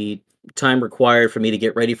 the time required for me to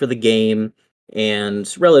get ready for the game,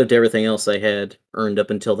 and relative to everything else I had earned up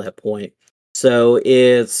until that point. So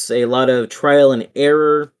it's a lot of trial and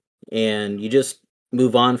error, and you just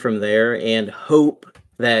move on from there and hope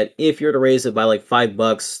that if you're to raise it by like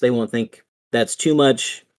 $5, they won't think that's too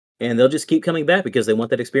much, and they'll just keep coming back because they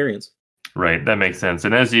want that experience. Right, that makes sense.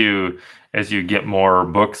 And as you get more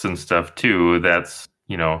books and stuff too, that's,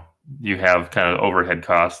 you have kind of overhead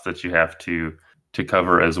costs that you have to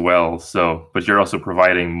cover as well. So, but you're also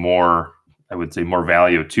providing more, I would say, more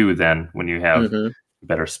value too then when you have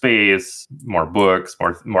better space, more books,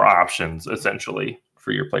 more options essentially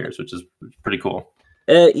for your players, which is pretty cool.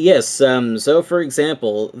 Yes. So, for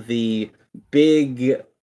example, the big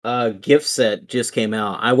gift set just came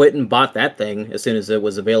out. I went and bought that thing as soon as it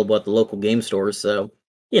was available at the local game store. So,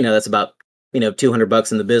 that's about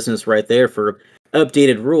 $200 in the business right there for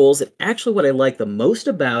updated rules. And actually, what I like the most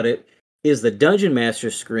about it is the Dungeon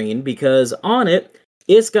Master screen, because on it,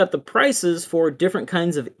 it's got the prices for different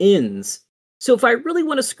kinds of inns. So if I really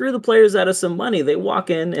want to screw the players out of some money, they walk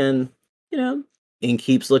in and, Inn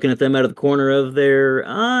keeps looking at them out of the corner of their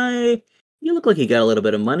eye. You look like you got a little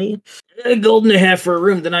bit of money. A gold and a half for a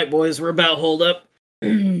room tonight, boys. We're about hold up.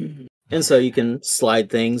 And so you can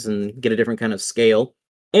slide things and get a different kind of scale.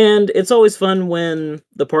 And it's always fun when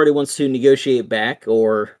the party wants to negotiate back,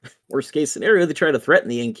 or worst case scenario, they try to threaten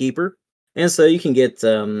the innkeeper. And so you can get,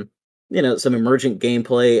 some emergent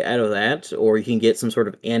gameplay out of that, or you can get some sort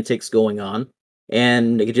of antics going on.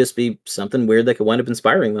 And it could just be something weird that could wind up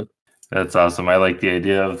inspiring them. That's awesome. I like the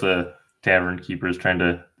idea of the tavern keepers trying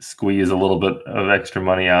to squeeze a little bit of extra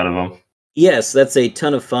money out of them. Yes, that's a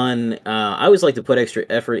ton of fun. I always like to put extra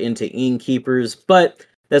effort into innkeepers, but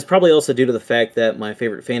that's probably also due to the fact that my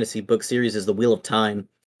favorite fantasy book series is The Wheel of Time.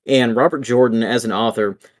 And Robert Jordan, as an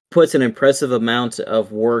author, puts an impressive amount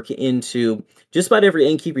of work into just about every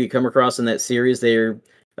innkeeper you come across in that series. They're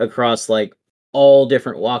across like all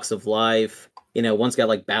different walks of life. One's got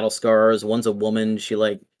like battle scars, one's a woman. She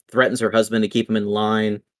like threatens her husband to keep him in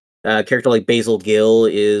line. A character like Basil Gill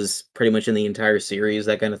is pretty much in the entire series,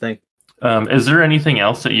 that kind of thing. Is there anything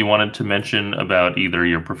else that you wanted to mention about either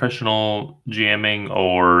your professional GMing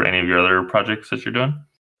or any of your other projects that you're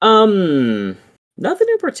doing? Nothing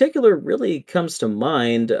in particular really comes to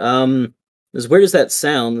mind. As weird as that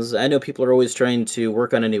sounds, I know people are always trying to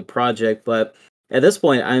work on a new project, but at this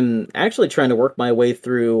point, I'm actually trying to work my way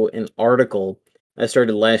through an article I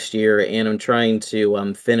started last year, and I'm trying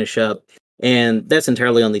to finish up. And that's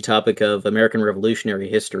entirely on the topic of American Revolutionary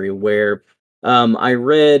history, where I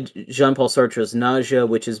read Jean-Paul Sartre's Nausea,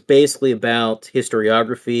 which is basically about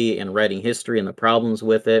historiography and writing history and the problems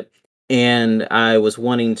with it. And I was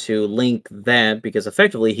wanting to link that because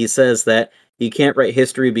effectively he says that you can't write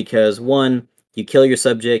history because, one, you kill your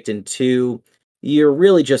subject, and two, you're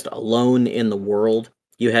really just alone in the world.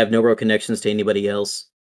 You have no real connections to anybody else.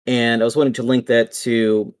 And I was wanting to link that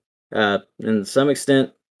to, in some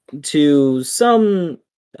extent, to some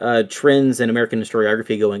trends in American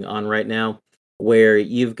historiography going on right now, where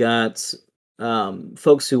you've got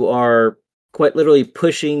folks who are quite literally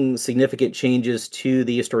pushing significant changes to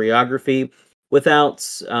the historiography without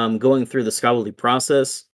going through the scholarly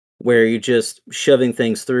process, where you're just shoving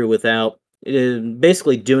things through without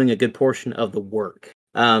basically doing a good portion of the work.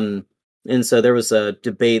 And so there was a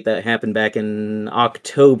debate that happened back in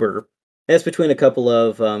October. That's between a couple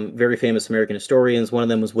of very famous American historians. One of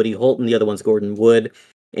them was Woody Holton, the other one's Gordon Wood.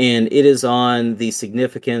 And it is on the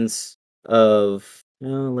significance of,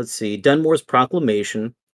 Dunmore's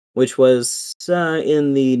Proclamation, which was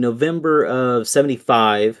in the November of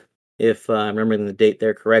 75, if I'm remembering the date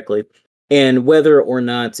there correctly, and whether or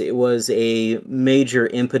not it was a major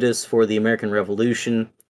impetus for the American Revolution.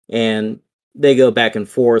 And they go back and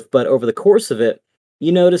forth, but over the course of it,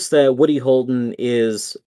 you notice that Woody Holton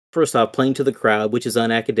is, first off, playing to the crowd, which is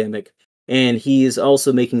unacademic, and he's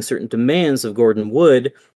also making certain demands of Gordon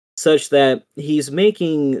Wood, such that he's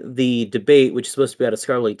making the debate, which is supposed to be about a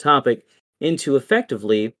scholarly topic, into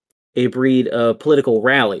effectively a breed of political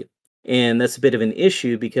rally. And that's a bit of an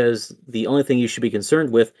issue because the only thing you should be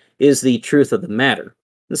concerned with is the truth of the matter.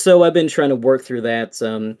 And so I've been trying to work through that.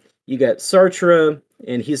 You got Sartre,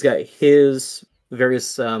 and he's got his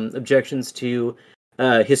various objections to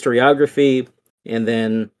historiography, and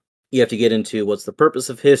then you have to get into what's the purpose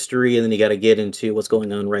of history, and then you got to get into what's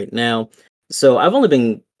going on right now. So I've only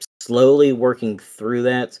been slowly working through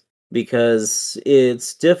that because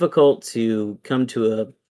it's difficult to come to a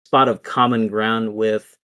spot of common ground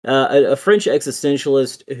with a French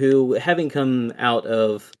existentialist who, having come out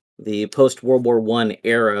of the post-World War I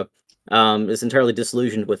era, is entirely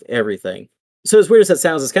disillusioned with everything. So as weird as that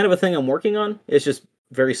sounds, it's kind of a thing I'm working on. It's just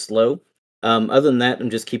very slow. Other than that, I'm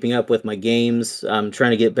just keeping up with my games. I'm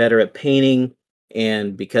trying to get better at painting,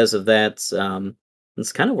 and because of that,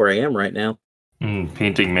 that's kind of where I am right now.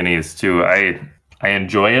 Painting minis too. I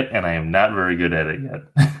enjoy it, and I am not very good at it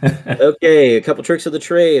yet. Okay, a couple tricks of the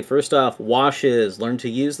trade. First off, washes. Learn to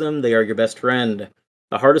use them. They are your best friend.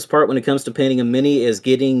 The hardest part when it comes to painting a mini is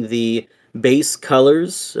getting the base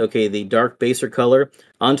colors, okay, the dark baser color,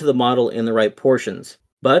 onto the model in the right portions.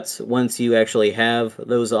 But once you actually have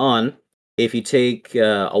those on, if you take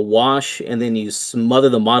a wash and then you smother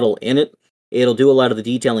the model in it, it'll do a lot of the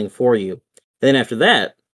detailing for you. Then after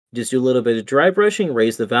that, just do a little bit of dry brushing,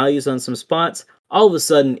 raise the values on some spots. All of a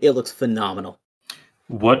sudden, it looks phenomenal.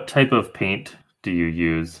 What type of paint do you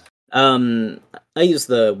use? I use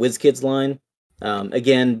the WizKids line.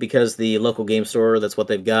 Again, because the local game store, that's what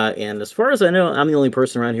they've got. And as far as I know, I'm the only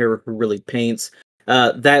person around here who really paints.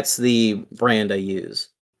 That's the brand I use.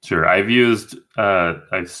 Sure.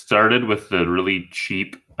 I've started with the really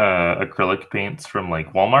cheap acrylic paints from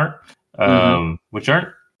like Walmart, which aren't,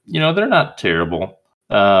 they're not terrible.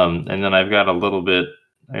 And then I've got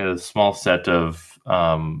a small set of,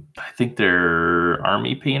 I think they're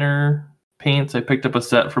Army Painter paints. I picked up a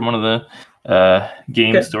set from one of the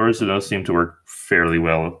game stores, and those seem to work fairly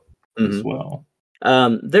well as well.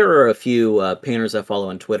 There are a few painters I follow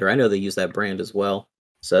on Twitter. I know they use that brand as well.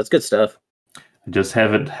 So that's good stuff. I just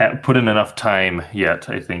haven't put in enough time yet,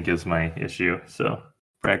 I think, is my issue. So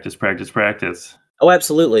practice. Oh,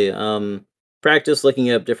 absolutely. Practice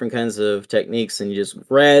looking up different kinds of techniques, and you just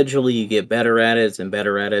gradually get better at it and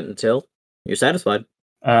better at it until you're satisfied.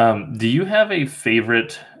 Do you have a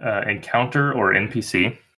favorite encounter or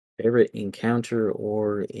NPC? Favorite encounter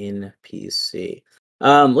or NPC?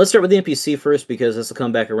 Let's start with the NPC first, because this will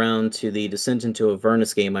come back around to the Descent into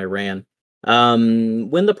Avernus game I ran.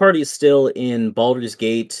 When the party is still in Baldur's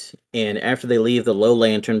Gate, and after they leave the Low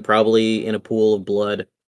Lantern, probably in a pool of blood,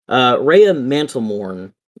 Rhea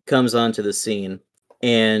Mantlemorn comes onto the scene,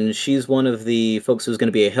 and she's one of the folks who's going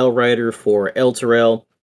to be a Hell Rider for Elturel,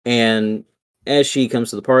 and as she comes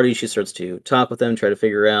to the party, she starts to talk with them, try to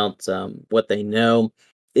figure out what they know.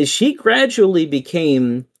 She gradually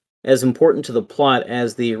became as important to the plot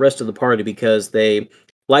as the rest of the party, because they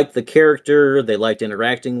liked the character, they liked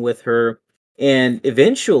interacting with her, and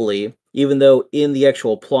eventually, even though in the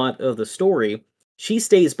actual plot of the story, she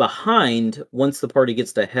stays behind once the party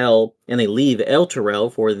gets to Hell and they leave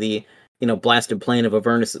Elturel for the, blasted plane of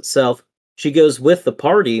Avernus itself, she goes with the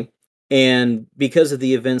party, and because of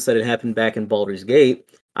the events that had happened back in Baldur's Gate,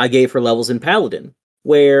 I gave her levels in Paladin,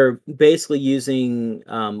 where basically using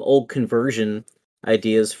old conversion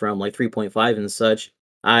ideas from like 3.5 and such,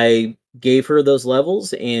 I gave her those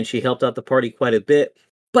levels, and she helped out the party quite a bit.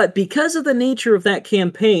 But because of the nature of that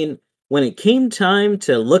campaign, when it came time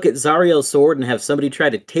to look at Zariel's sword and have somebody try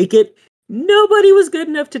to take it, nobody was good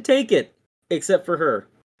enough to take it, except for her.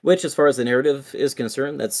 Which, as far as the narrative is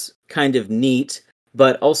concerned, that's kind of neat,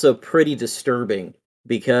 but also pretty disturbing,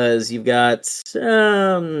 because you've got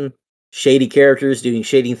shady characters doing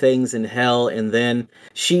shady things in Hell, and then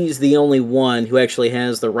she's the only one who actually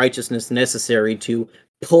has the righteousness necessary to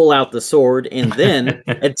pull out the sword and then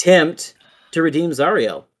attempt to redeem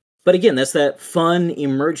Zariel. But again, that's that fun,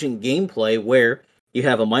 emergent gameplay where you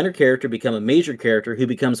have a minor character become a major character who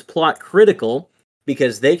becomes plot critical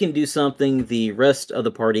because they can do something the rest of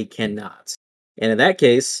the party cannot. And in that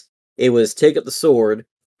case, it was take up the sword,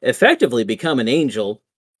 effectively become an angel,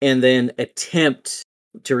 and then attempt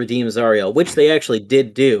to redeem Zariel, which they actually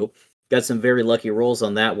did do. Got some very lucky rolls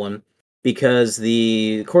on that one, because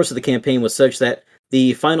the course of the campaign was such that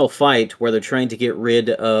the final fight, where they're trying to get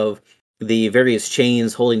rid of the various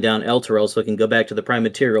chains holding down Elturel so it can go back to the prime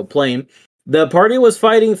material plane, the party was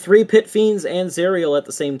fighting 3 pit fiends and Zariel at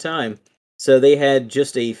the same time. So they had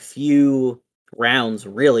just a few rounds,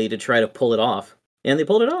 really, to try to pull it off. And they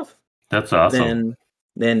pulled it off. That's awesome.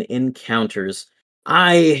 Then encounters.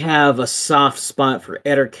 I have a soft spot for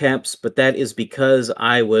Ettercaps, but that is because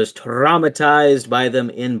I was traumatized by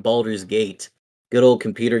them in Baldur's Gate. Good old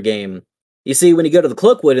computer game. You see, when you go to the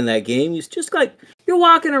Cloakwood in that game, you just you're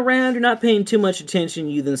walking around, you're not paying too much attention,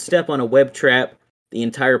 you then step on a web trap, the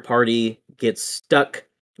entire party gets stuck,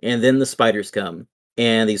 and then the spiders come.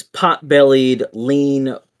 And these pot-bellied,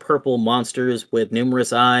 lean, purple monsters with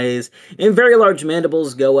numerous eyes and very large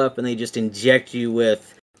mandibles go up, and they just inject you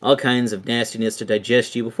with all kinds of nastiness to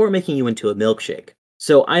digest you before making you into a milkshake.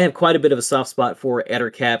 So I have quite a bit of a soft spot for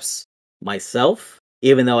Ettercaps myself,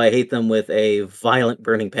 even though I hate them with a violent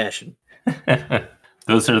burning passion.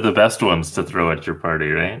 Those are the best ones to throw at your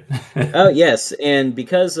party, right? Oh, yes. And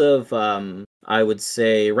because of, I would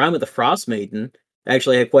say, Rime of the Frost Maiden, I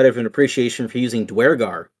actually had quite an appreciation for using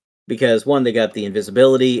Dwergar, because one, they got the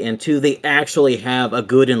invisibility, and two, they actually have a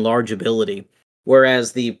good enlarge ability.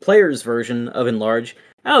 Whereas the player's version of enlarge,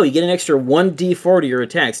 oh, you get an extra 1d4 to your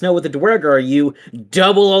attacks. No, with the Dwergar, you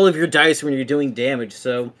double all of your dice when you're doing damage.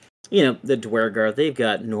 So, the Dwergar, they've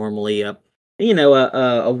got normally a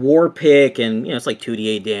war pick, and it's like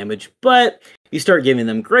 2d8 damage. But you start giving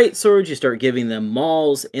them great swords, you start giving them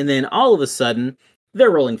mauls, and then all of a sudden,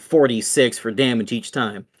 they're rolling 46 for damage each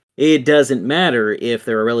time. It doesn't matter if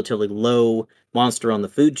they're a relatively low monster on the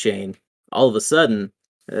food chain. All of a sudden,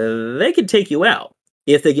 they could take you out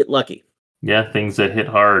if they get lucky. Yeah, things that hit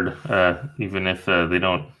hard, even if they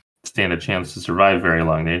don't stand a chance to survive very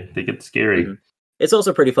long, they get scary. Mm-hmm. It's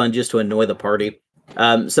also pretty fun just to annoy the party.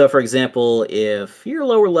 So, for example, if you're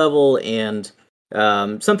lower level and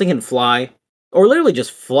something can fly, or literally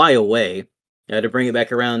just fly away, to bring it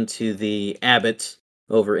back around to the abbot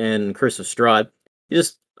over in Curse of Strahd, you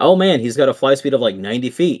just, oh man, he's got a fly speed of like 90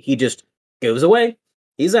 feet. He just goes away.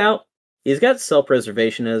 He's out. He's got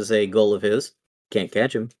self-preservation as a goal of his. Can't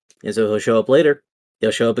catch him. And so he'll show up later.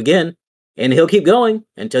 He'll show up again. And he'll keep going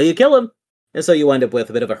until you kill him. And so you wind up with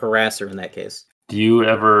a bit of a harasser in that case. Do you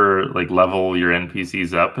ever level your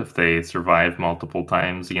NPCs up if they survive multiple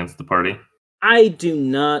times against the party? I do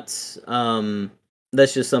not.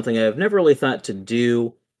 That's just something I've never really thought to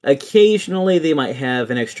do. Occasionally they might have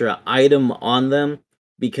an extra item on them,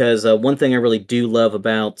 because one thing I really do love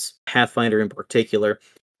about Pathfinder in particular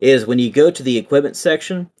is when you go to the equipment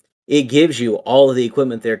section, it gives you all of the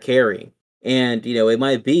equipment they're carrying. And, it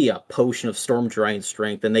might be a potion of Storm Giant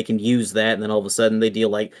Strength, and they can use that, and then all of a sudden they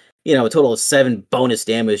deal a total of 7 bonus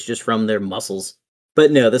damage just from their muscles.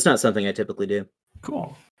 But no, that's not something I typically do.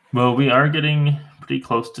 Cool. Well, we are getting pretty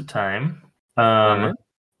close to time.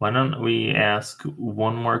 Why don't we ask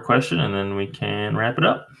one more question, and then we can wrap it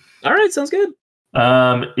up? All right, sounds good.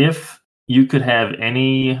 If you could have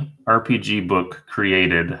any RPG book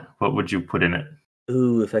created, what would you put in it?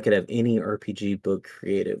 Ooh, if I could have any RPG book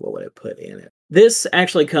created, what would I put in it? This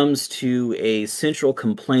actually comes to a central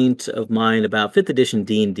complaint of mine about 5th edition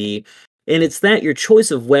D&D, and it's that your choice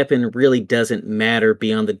of weapon really doesn't matter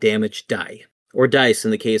beyond the damage die, or dice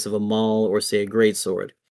in the case of a maul or, say, a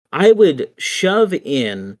greatsword. I would shove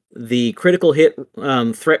in the critical hit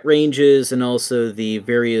threat ranges and also the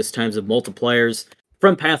various times of multipliers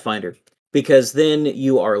from Pathfinder, because then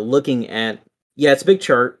you are looking at, it's a big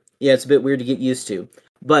chart, it's a bit weird to get used to,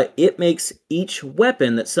 but it makes each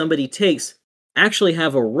weapon that somebody takes actually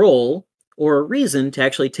have a role or a reason to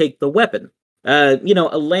actually take the weapon. A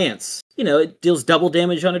lance, it deals double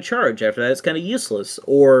damage on a charge. After that, it's kind of useless.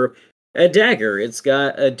 Or a dagger, it's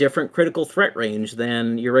got a different critical threat range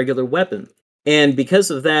than your regular weapon. And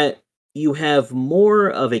because of that, you have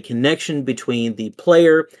more of a connection between the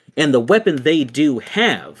player and the weapon they do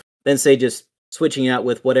have than, say, just switching out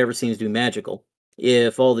with whatever seems to be magical.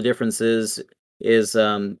 If all the difference is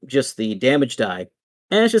just the damage die,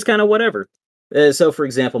 and it's just kind of whatever. So, for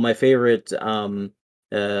example, my favorite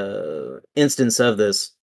instance of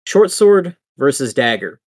this, short sword versus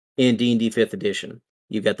dagger in D&D 5th edition.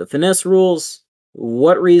 You've got the finesse rules.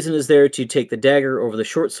 What reason is there to take the dagger over the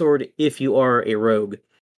short sword if you are a rogue?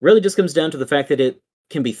 Really just comes down to the fact that it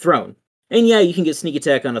can be thrown. And yeah, you can get sneak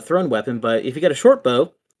attack on a thrown weapon, but if you got a short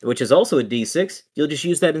bow, which is also a d6, you'll just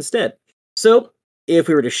use that instead. So, if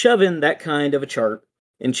we were to shove in that kind of a chart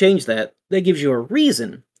and change that, that gives you a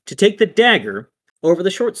reason to take the dagger over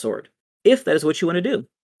the short sword, if that is what you want to do.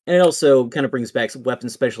 And it also kind of brings back some weapon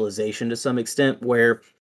specialization to some extent, where,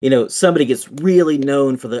 somebody gets really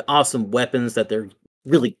known for the awesome weapons that they're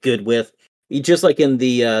really good with. Just like in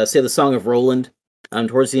the, say, the Song of Roland,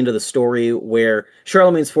 towards the end of the story, where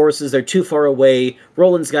Charlemagne's forces, they're too far away,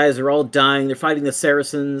 Roland's guys are all dying, they're fighting the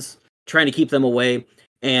Saracens, trying to keep them away,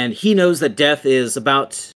 and he knows that death is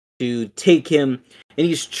about to take him, and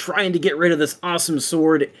he's trying to get rid of this awesome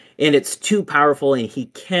sword, and it's too powerful, and he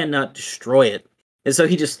cannot destroy it. And so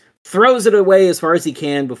he just throws it away as far as he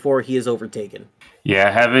can before he is overtaken.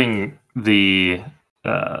 Yeah, having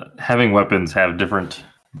weapons have different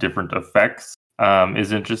effects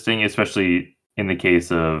is interesting, especially in the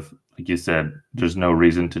case of, like you said, there's no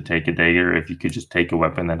reason to take a dagger if you could just take a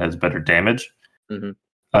weapon that has better damage.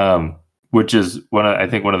 Mm-hmm. Which is I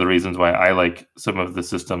think one of the reasons why I like some of the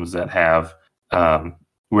systems that have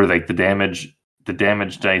where the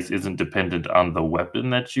damage dice isn't dependent on the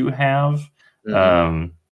weapon that you have.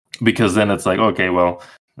 Mm-hmm. Because then it's like, okay, well,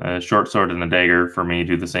 a short sword and a dagger for me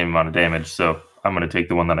do the same amount of damage, so I'm going to take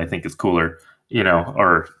the one that I think is cooler,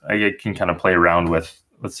 or I can kind of play around with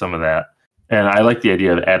some of that. And I like the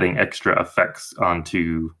idea of adding extra effects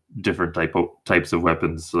onto different types of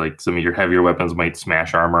weapons. Like some of your heavier weapons might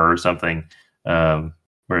smash armor or something,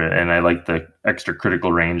 And I like the extra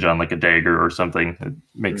critical range on like a dagger or something. It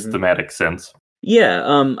makes thematic sense. Yeah,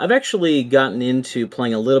 I've actually gotten into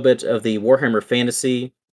playing a little bit of the Warhammer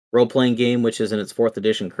Fantasy role-playing game, which is in its 4th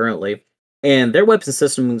edition currently. And their weapon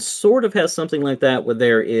system sort of has something like that, where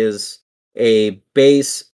there is a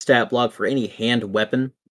base stat block for any hand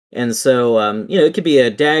weapon. And so, it could be a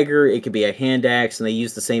dagger, it could be a hand axe, and they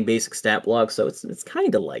use the same basic stat block, so it's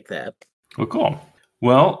kind of like that. Well, cool.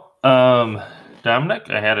 Well, Dominic,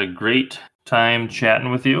 I had a great time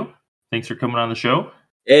chatting with you. Thanks for coming on the show.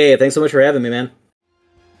 Hey, thanks so much for having me, man.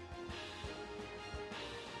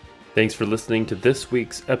 Thanks for listening to this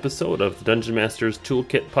week's episode of the Dungeon Masters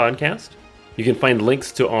Toolkit podcast. You can find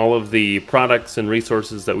links to all of the products and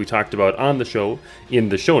resources that we talked about on the show in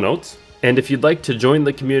the show notes. And if you'd like to join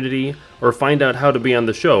the community or find out how to be on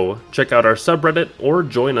the show, check out our subreddit or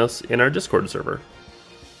join us in our Discord server.